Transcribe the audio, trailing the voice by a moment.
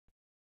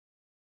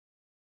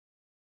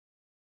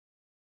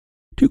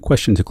two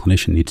questions a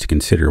clinician needs to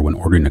consider when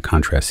ordering a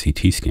contrast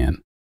CT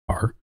scan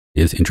are,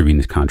 is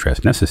intravenous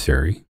contrast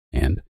necessary,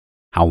 and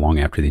how long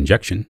after the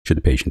injection should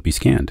the patient be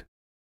scanned?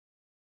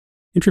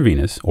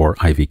 Intravenous, or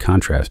IV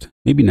contrast,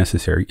 may be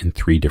necessary in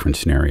three different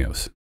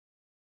scenarios.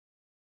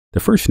 The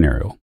first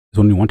scenario is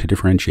when we want to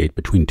differentiate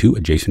between two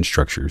adjacent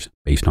structures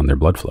based on their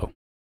blood flow.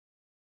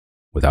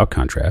 Without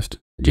contrast,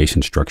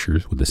 adjacent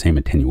structures with the same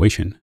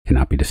attenuation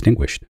cannot be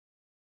distinguished.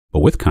 But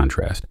with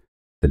contrast,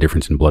 the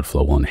difference in blood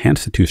flow will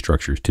enhance the two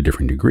structures to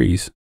different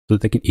degrees so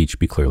that they can each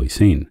be clearly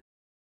seen.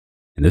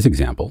 In this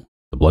example,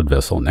 the blood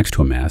vessel next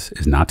to a mass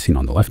is not seen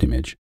on the left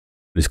image,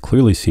 but is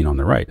clearly seen on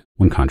the right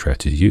when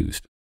contrast is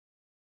used.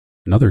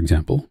 Another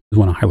example is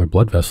when a hilar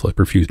blood vessel is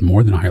perfused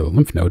more than a hilar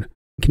lymph node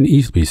and can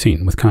easily be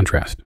seen with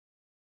contrast.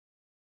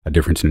 A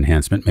difference in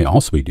enhancement may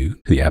also be due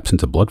to the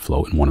absence of blood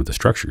flow in one of the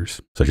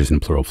structures, such as in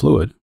pleural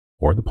fluid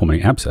or the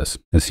pulmonary abscess,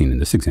 as seen in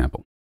this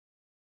example.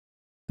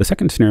 The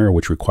second scenario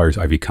which requires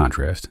IV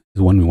contrast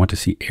is when we want to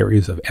see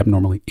areas of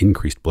abnormally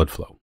increased blood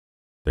flow.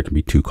 There can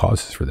be two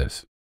causes for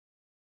this.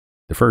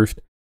 The first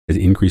is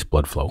increased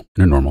blood flow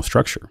in a normal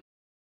structure.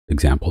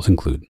 Examples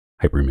include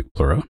hyperemic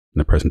pleura in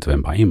the presence of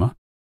empyema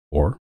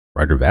or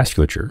brighter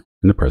vasculature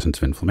in the presence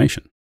of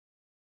inflammation.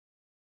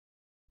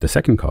 The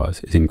second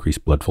cause is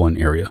increased blood flow in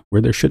an area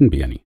where there shouldn't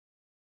be any.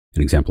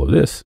 An example of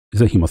this is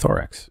a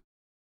hemothorax.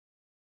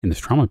 In this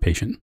trauma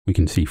patient, we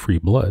can see free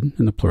blood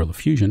in the pleural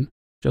effusion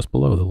just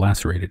below the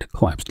lacerated,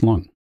 collapsed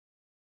lung.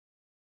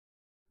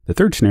 The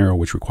third scenario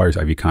which requires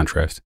IV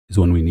contrast is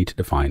when we need to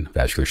define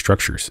vascular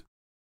structures.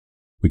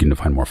 We can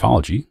define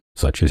morphology,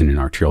 such as in an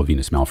arterial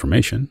venous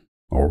malformation,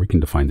 or we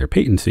can define their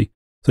patency,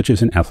 such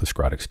as in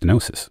atherosclerotic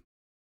stenosis.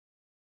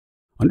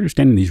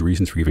 Understanding these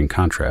reasons for giving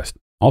contrast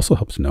also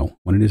helps know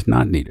when it is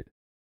not needed.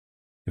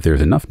 If there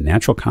is enough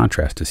natural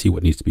contrast to see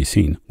what needs to be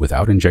seen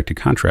without injected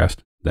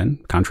contrast, then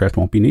contrast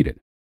won't be needed.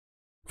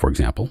 For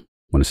example,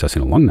 when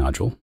assessing a lung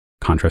nodule,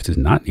 contrast is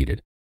not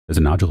needed as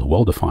the nodule is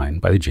well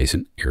defined by the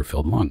adjacent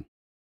air-filled lung.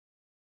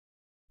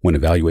 When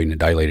evaluating a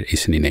dilated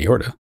ascending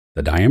aorta,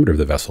 the diameter of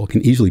the vessel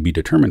can easily be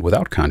determined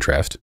without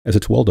contrast as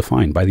it's well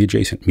defined by the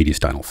adjacent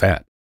mediastinal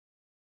fat.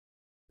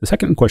 The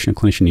second question a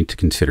clinician needs to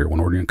consider when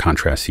ordering a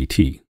contrast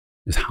CT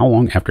is how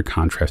long after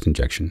contrast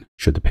injection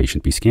should the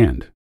patient be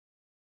scanned.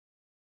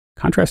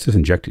 Contrast is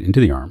injected into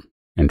the arm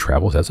and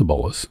travels as a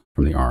bolus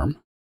from the arm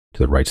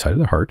to the right side of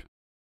the heart,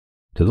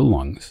 to the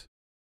lungs,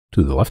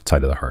 to the left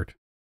side of the heart,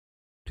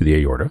 to the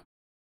aorta,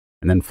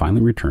 and then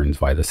finally returns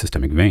via the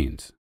systemic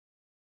veins.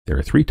 There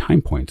are 3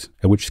 time points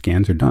at which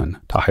scans are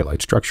done to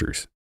highlight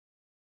structures.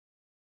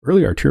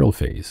 Early arterial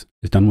phase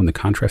is done when the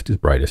contrast is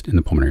brightest in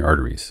the pulmonary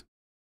arteries.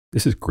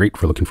 This is great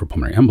for looking for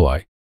pulmonary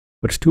emboli,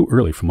 but it's too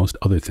early for most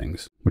other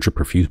things, which are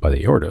perfused by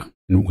the aorta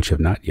and which have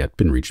not yet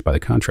been reached by the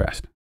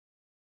contrast.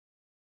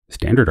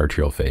 Standard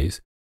arterial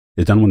phase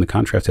is done when the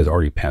contrast has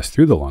already passed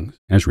through the lungs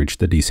and has reached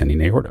the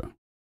descending aorta.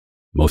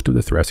 Most of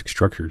the thoracic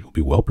structures will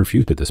be well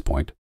perfused at this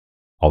point,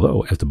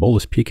 although as the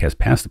bolus peak has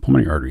passed the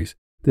pulmonary arteries,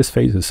 this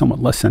phase is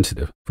somewhat less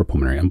sensitive for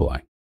pulmonary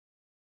emboli.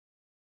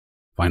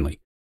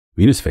 Finally,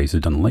 venous phase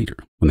is done later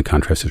when the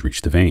contrast has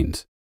reached the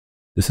veins.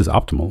 This is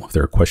optimal if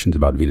there are questions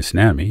about venous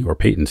anatomy or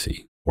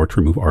patency, or to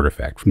remove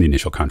artifact from the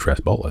initial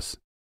contrast bolus.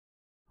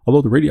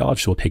 Although the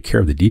radiologist will take care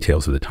of the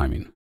details of the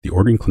timing, the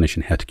ordering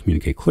clinician has to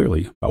communicate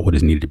clearly about what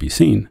is needed to be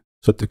seen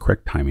so that the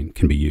correct timing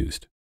can be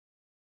used.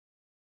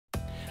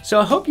 So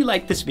I hope you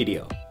liked this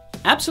video.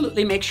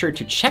 Absolutely make sure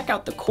to check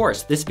out the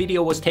course this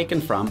video was taken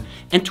from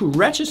and to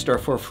register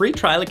for a free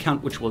trial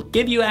account which will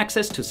give you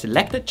access to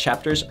selected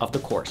chapters of the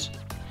course.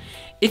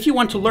 If you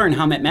want to learn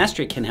how Med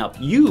Mastery can help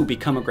you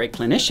become a great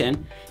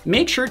clinician,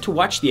 make sure to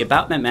watch the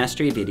About Med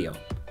Mastery video.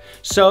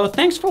 So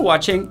thanks for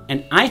watching,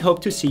 and I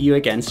hope to see you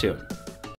again soon.